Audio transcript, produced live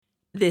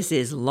This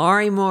is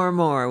Laurie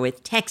Moore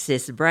with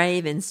Texas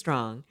Brave and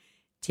Strong.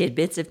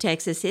 Tidbits of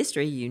Texas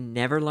history you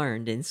never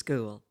learned in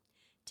school.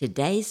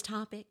 Today's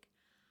topic,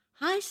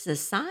 High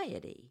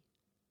Society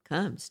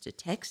comes to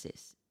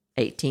Texas,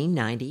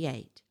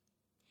 1898.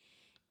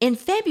 In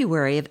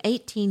February of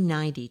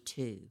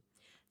 1892,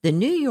 the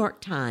New York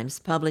Times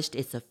published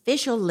its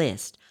official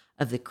list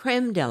of the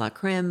creme de la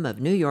creme of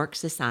New York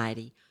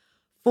society,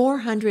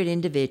 400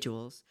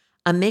 individuals,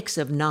 a mix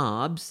of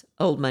knobs,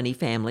 old money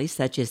families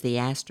such as the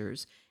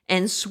Astors,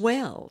 and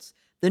swells,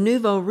 the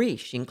nouveau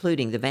riche,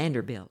 including the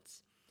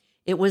Vanderbilts.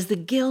 It was the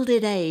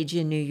Gilded Age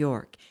in New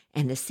York,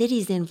 and the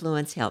city's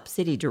influence helped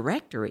city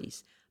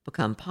directories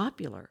become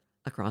popular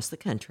across the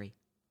country.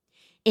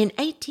 In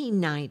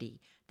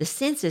 1890, the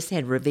census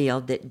had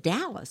revealed that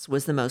Dallas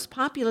was the most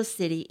populous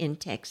city in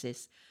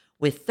Texas,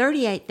 with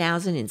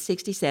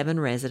 38,067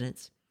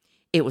 residents.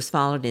 It was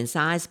followed in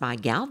size by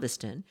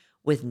Galveston,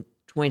 with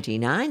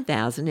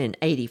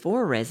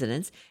 29,084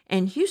 residents,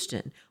 and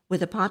Houston,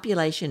 with a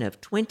population of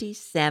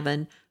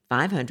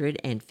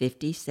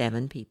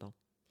 27,557 people.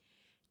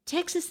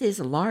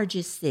 Texas's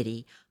largest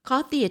city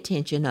caught the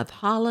attention of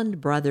Holland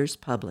Brothers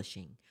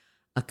Publishing,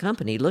 a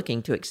company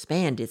looking to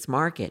expand its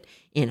market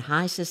in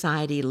high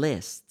society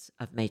lists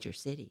of major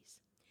cities.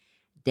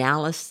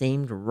 Dallas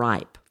seemed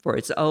ripe for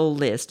its old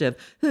list of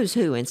who's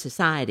who in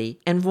society,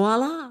 and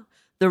voila,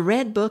 the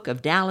Red Book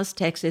of Dallas,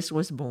 Texas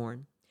was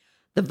born.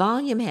 The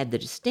volume had the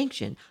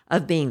distinction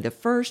of being the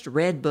first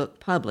red book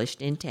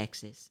published in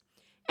Texas.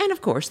 And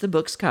of course, the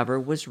book's cover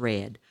was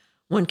red.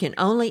 One can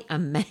only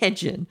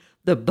imagine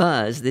the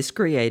buzz this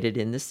created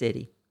in the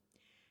city.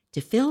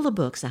 To fill the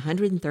book's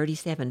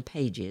 137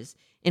 pages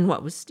in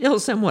what was still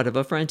somewhat of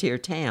a frontier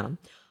town,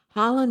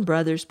 Holland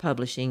Brothers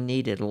Publishing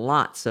needed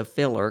lots of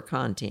filler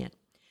content.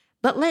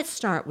 But let's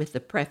start with the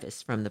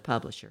preface from the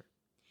publisher.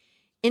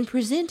 In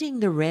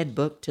presenting the Red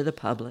Book to the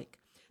public,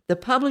 the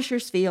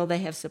publishers feel they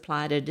have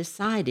supplied a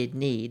decided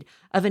need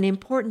of an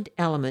important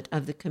element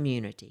of the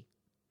community.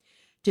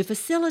 To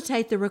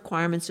facilitate the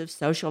requirements of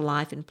social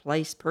life and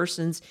place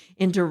persons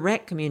in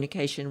direct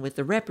communication with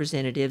the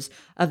representatives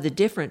of the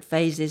different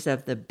phases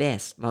of the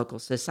best local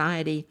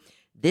society,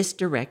 this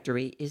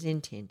directory is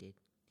intended.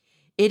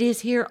 It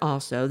is here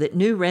also that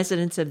new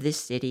residents of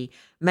this city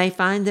may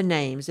find the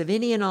names of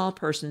any and all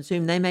persons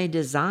whom they may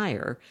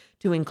desire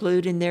to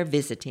include in their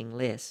visiting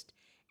list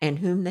and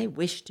whom they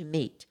wish to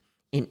meet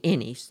in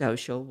any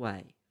social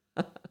way.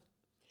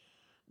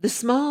 The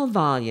small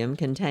volume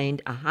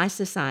contained a high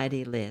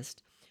society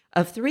list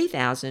of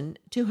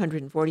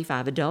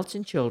 3,245 adults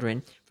and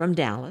children from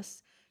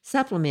Dallas,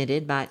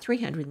 supplemented by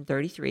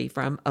 333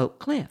 from Oak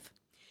Cliff.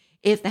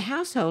 If the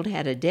household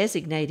had a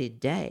designated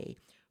day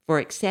for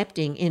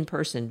accepting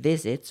in-person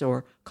visits,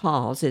 or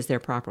calls as they're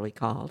properly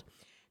called,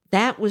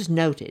 that was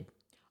noted.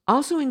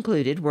 Also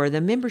included were the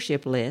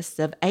membership lists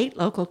of 8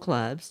 local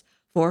clubs,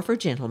 4 for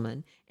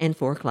gentlemen, and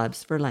 4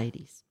 clubs for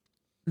ladies.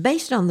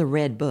 Based on the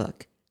Red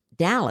Book,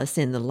 Dallas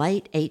in the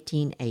late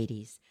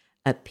 1880s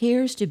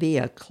appears to be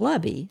a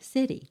clubby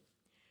city.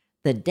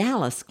 The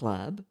Dallas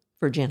Club,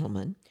 for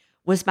gentlemen,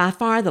 was by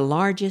far the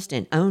largest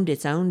and owned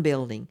its own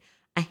building,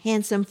 a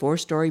handsome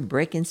 4-story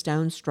brick and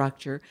stone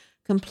structure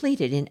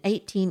completed in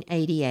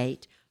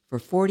 1888 for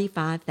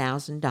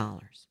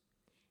 $45,000,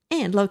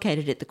 and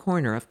located at the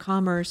corner of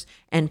Commerce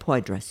and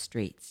Poydras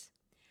Streets.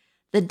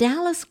 The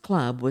Dallas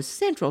Club was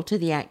central to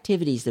the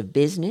activities of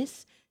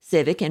business,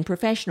 civic, and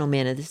professional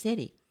men of the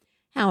city.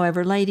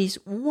 However, ladies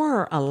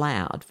were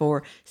allowed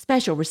for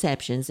special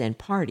receptions and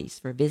parties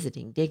for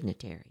visiting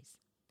dignitaries.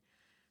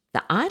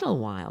 The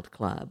Idlewild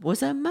Club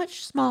was a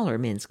much smaller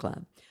men's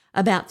club,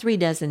 about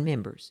 36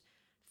 members,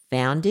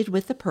 founded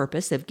with the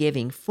purpose of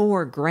giving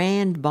 4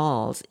 grand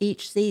balls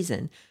each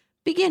season,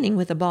 beginning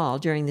with a ball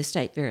during the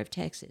State Fair of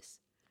Texas.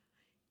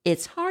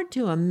 It's hard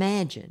to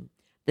imagine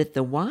that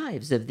the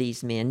wives of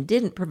these men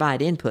didn't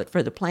provide input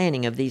for the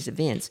planning of these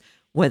events,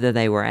 whether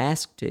they were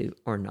asked to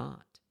or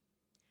not.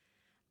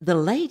 The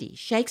Ladies'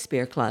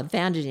 Shakespeare Club,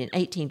 founded in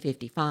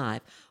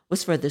 1855,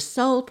 was for the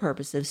sole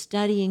purpose of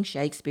studying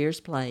Shakespeare's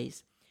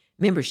plays.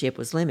 Membership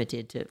was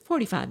limited to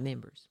 45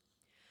 members.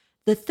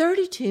 The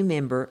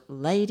 32-member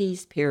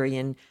Ladies'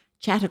 Pierian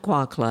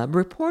Chautauqua Club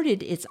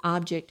reported its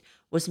object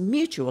was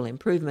mutual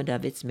improvement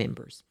of its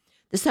members.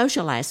 The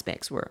social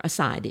aspects were a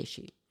side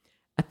issue.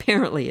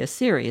 Apparently a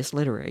serious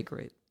literary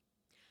group.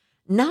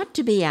 Not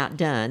to be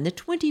outdone, the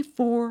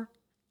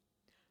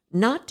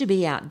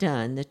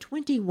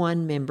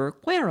 21-member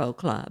Cuero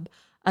Club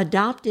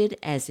adopted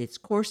as its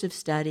course of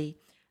study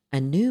a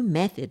new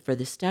method for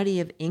the study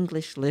of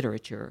English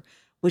literature,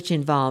 which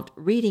involved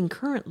reading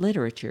current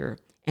literature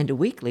and a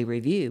weekly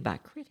review by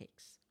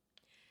critics.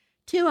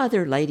 2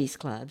 other ladies'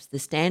 clubs, the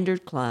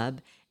Standard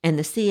Club and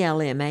the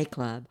CLMA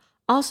Club,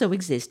 also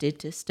existed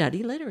to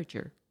study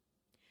literature.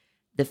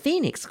 The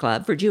Phoenix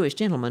Club for Jewish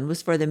gentlemen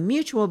was for the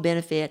mutual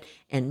benefit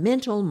and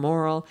mental,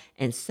 moral,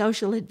 and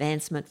social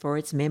advancement for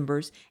its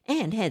members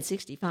and had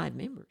 65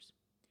 members.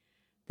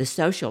 The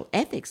Social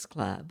Ethics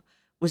Club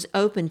was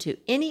open to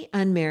any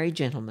unmarried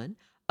gentleman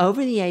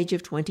over the age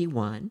of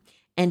 21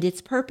 and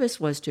its purpose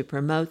was to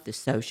promote the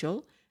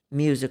social,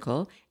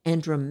 musical,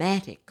 and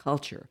dramatic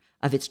culture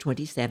of its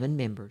 27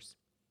 members.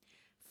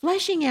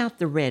 Fleshing out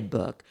the Red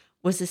Book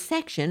was a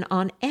section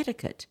on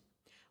etiquette.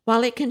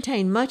 While it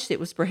contained much that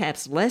was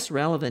perhaps less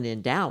relevant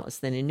in Dallas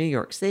than in New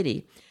York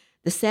City,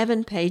 the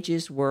 7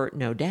 pages were,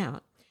 no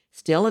doubt,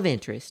 still of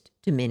interest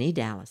to many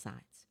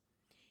Dallasites.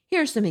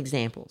 Here are some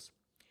examples.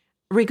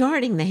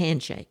 Regarding the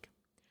handshake,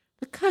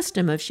 the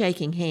custom of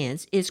shaking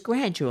hands is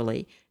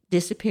gradually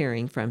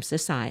disappearing from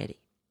society.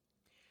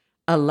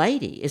 A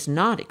lady is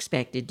not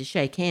expected to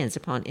shake hands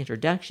upon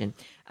introduction.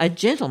 A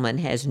gentleman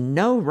has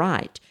no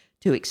right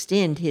to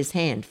extend his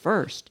hand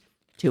first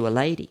to a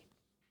lady.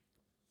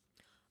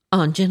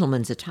 On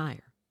gentlemen's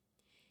attire,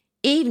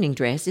 evening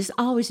dress is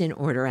always in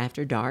order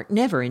after dark,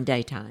 never in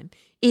daytime.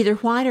 Either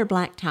white or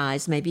black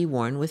ties may be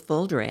worn with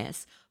full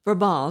dress. For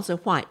balls, a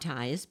white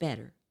tie is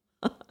better.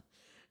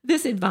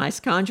 This advice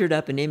conjured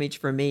up an image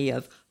for me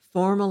of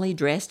formally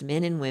dressed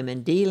men and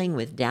women dealing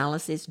with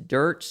Dallas's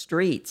dirt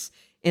streets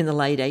in the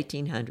late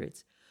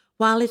 1800s.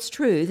 While it's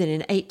true that in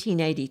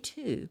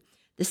 1882,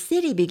 the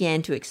city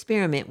began to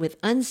experiment with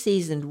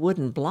unseasoned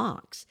wooden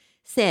blocks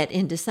set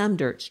into some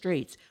dirt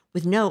streets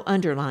with no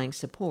underlying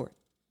support.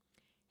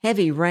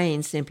 Heavy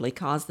rain simply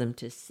caused them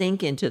to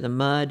sink into the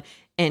mud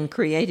and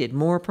created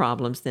more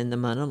problems than the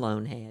mud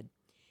alone had.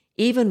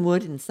 Even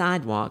wooden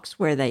sidewalks,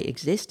 where they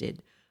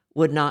existed,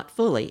 would not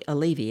fully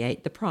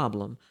alleviate the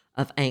problem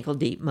of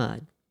ankle-deep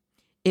mud.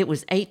 It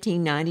was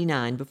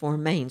 1899 before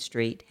Main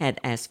Street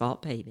had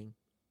asphalt paving.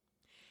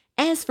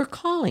 As for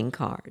calling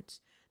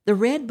cards, the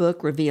Red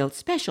Book revealed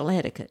special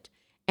etiquette,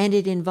 and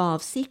it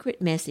involved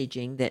secret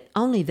messaging that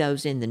only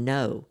those in the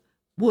know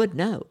would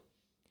know.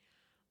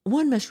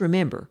 One must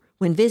remember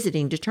when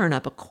visiting to turn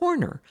up a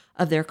corner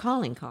of their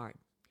calling card.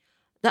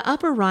 The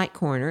upper right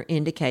corner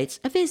indicates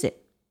a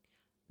visit.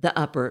 The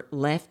upper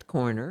left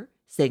corner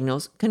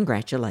signals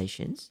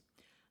congratulations.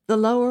 The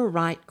lower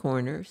right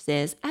corner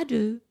says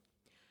adieu.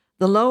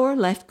 The lower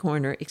left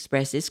corner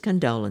expresses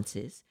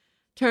condolences.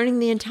 Turning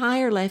the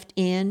entire left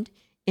end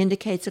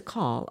indicates a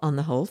call on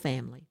the whole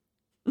family.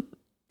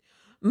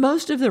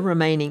 Most of the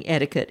remaining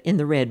etiquette in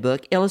the Red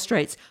Book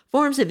illustrates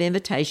forms of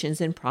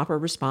invitations and proper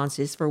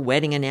responses for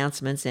wedding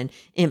announcements and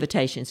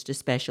invitations to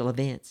special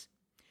events.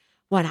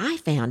 What I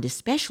found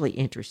especially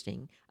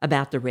interesting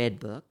about the Red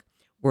Book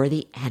were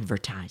the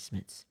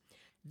advertisements.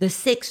 The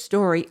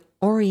 6-story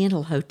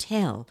Oriental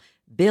Hotel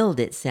billed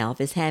itself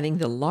as having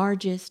the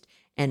largest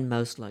and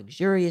most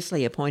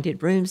luxuriously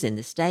appointed rooms in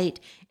the state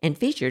and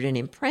featured an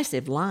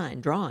impressive line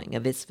drawing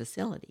of its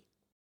facility.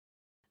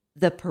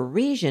 The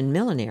Parisian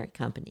Millinery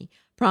Company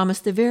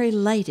promised the very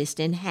latest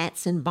in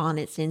hats and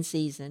bonnets in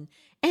season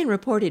and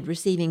reported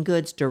receiving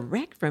goods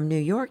direct from New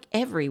York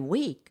every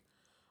week.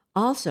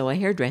 Also a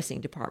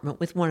hairdressing department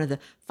with one of the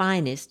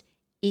finest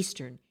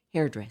Eastern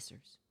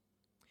hairdressers.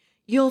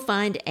 You'll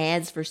find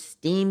ads for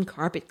steam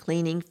carpet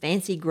cleaning,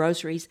 fancy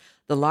groceries,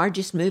 the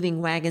largest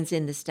moving wagons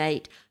in the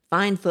state,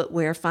 fine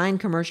footwear, fine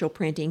commercial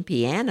printing,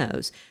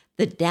 pianos,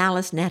 the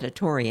Dallas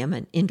Natatorium,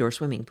 an indoor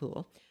swimming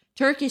pool,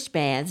 Turkish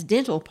baths,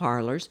 dental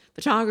parlors,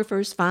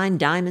 photographers, fine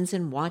diamonds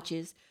and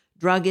watches,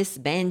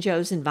 druggists,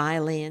 banjos and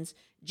violins,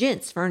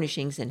 gents'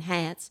 furnishings and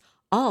hats,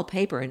 all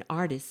paper and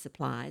artist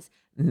supplies,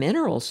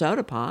 mineral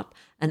soda pop,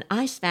 an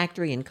ice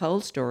factory and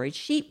cold storage,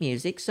 sheet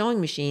music,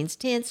 sewing machines,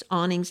 tents,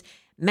 awnings,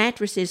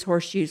 mattresses,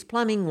 horseshoes,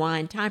 plumbing,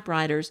 wine,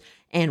 typewriters,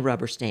 and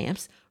rubber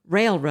stamps,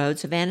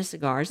 railroads, Havana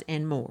cigars,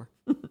 and more.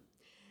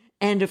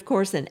 And, of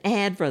course, an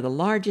ad for the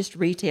largest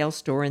retail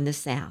store in the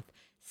South,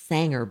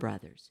 Sanger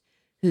Brothers,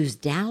 whose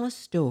Dallas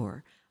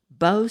store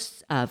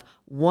boasts of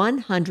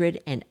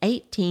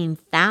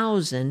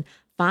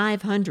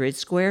 118,500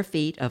 square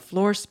feet of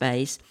floor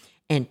space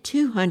and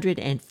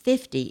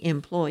 250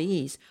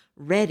 employees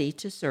ready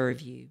to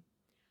serve you.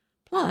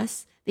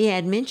 Plus, the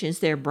ad mentions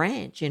their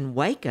branch in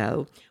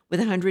Waco with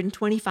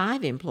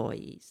 125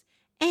 employees,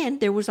 and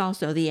there was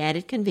also the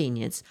added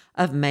convenience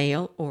of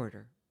mail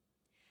order.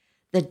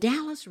 The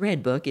Dallas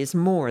Red Book is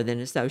more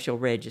than a social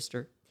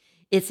register.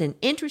 It's an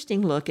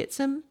interesting look at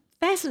some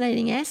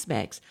fascinating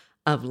aspects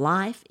of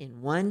life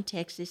in one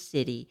Texas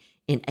city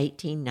in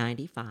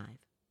 1895.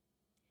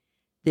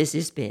 This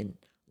has been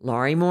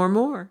Laurie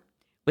Moore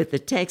with the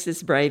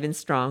Texas Brave and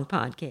Strong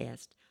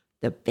podcast,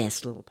 the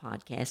best little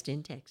podcast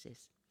in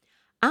Texas.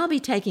 I'll be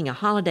taking a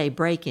holiday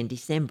break in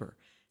December,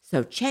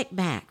 so check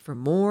back for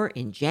more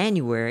in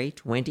January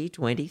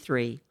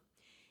 2023.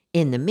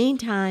 In the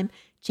meantime,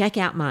 check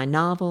out my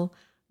novel,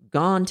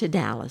 Gone to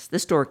Dallas, The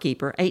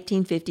Storekeeper,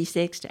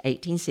 1856 to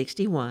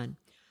 1861,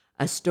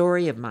 a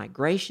story of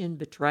migration,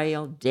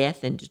 betrayal,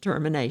 death, and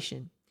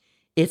determination.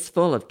 It's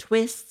full of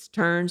twists,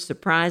 turns,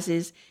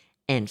 surprises,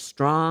 and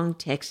strong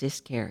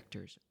Texas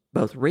characters,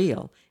 both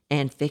real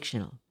and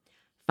fictional.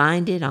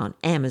 Find it on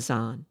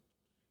Amazon.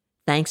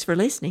 Thanks for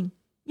listening.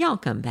 Y'all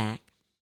come back.